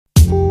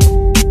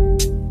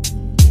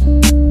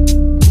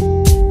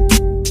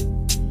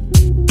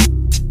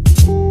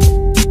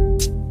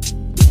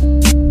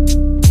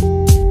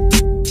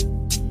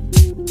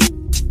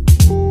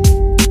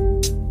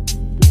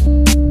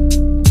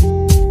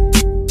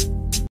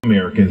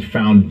Americans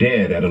found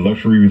dead at a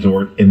luxury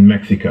resort in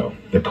Mexico.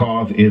 The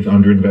cause is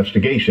under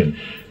investigation,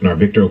 and our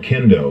Victor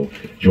Oquendo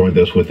joined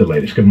us with the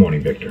latest. Good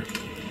morning, Victor.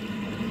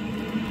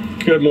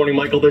 Good morning,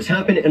 Michael. This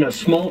happened in a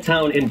small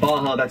town in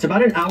Baja that's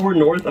about an hour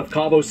north of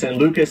Cabo San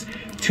Lucas.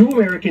 2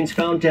 Americans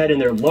found dead in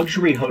their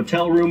luxury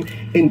hotel room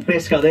in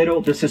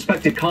Pescadero. The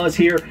suspected cause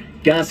here,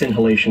 gas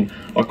inhalation.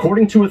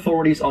 According to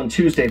authorities on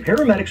Tuesday,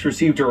 paramedics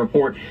received a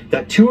report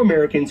that 2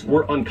 Americans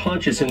were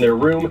unconscious in their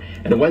room,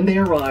 and when they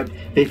arrived,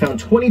 they found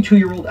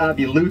 22-year-old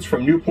Abby Lutz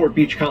from Newport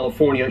Beach,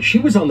 California. She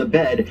was on the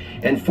bed,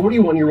 and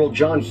 41-year-old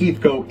John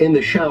Heathcote in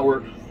the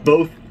shower,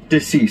 both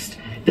deceased.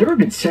 There have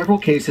been several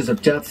cases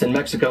of deaths in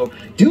Mexico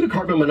due to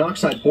carbon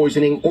monoxide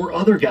poisoning or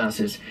other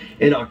gases.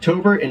 In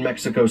October in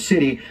Mexico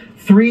City,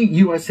 3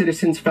 U.S.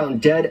 citizens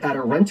found dead at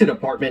a rented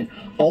apartment,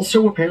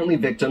 also apparently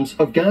victims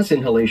of gas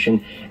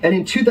inhalation. And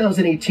in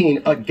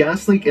 2018, a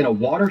gas leak in a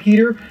water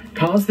heater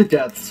caused the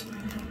deaths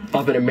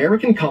of an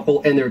American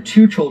couple and their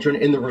 2 children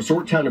in the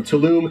resort town of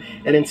Tulum.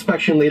 An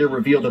inspection later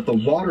revealed that the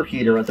water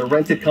heater at the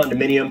rented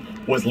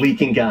condominium was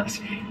leaking gas.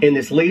 In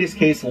this latest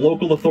case,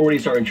 local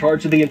authorities are in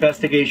charge of the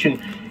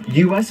investigation.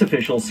 U.S.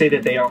 officials say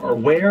that they are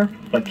aware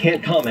but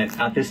can't comment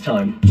at this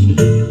time.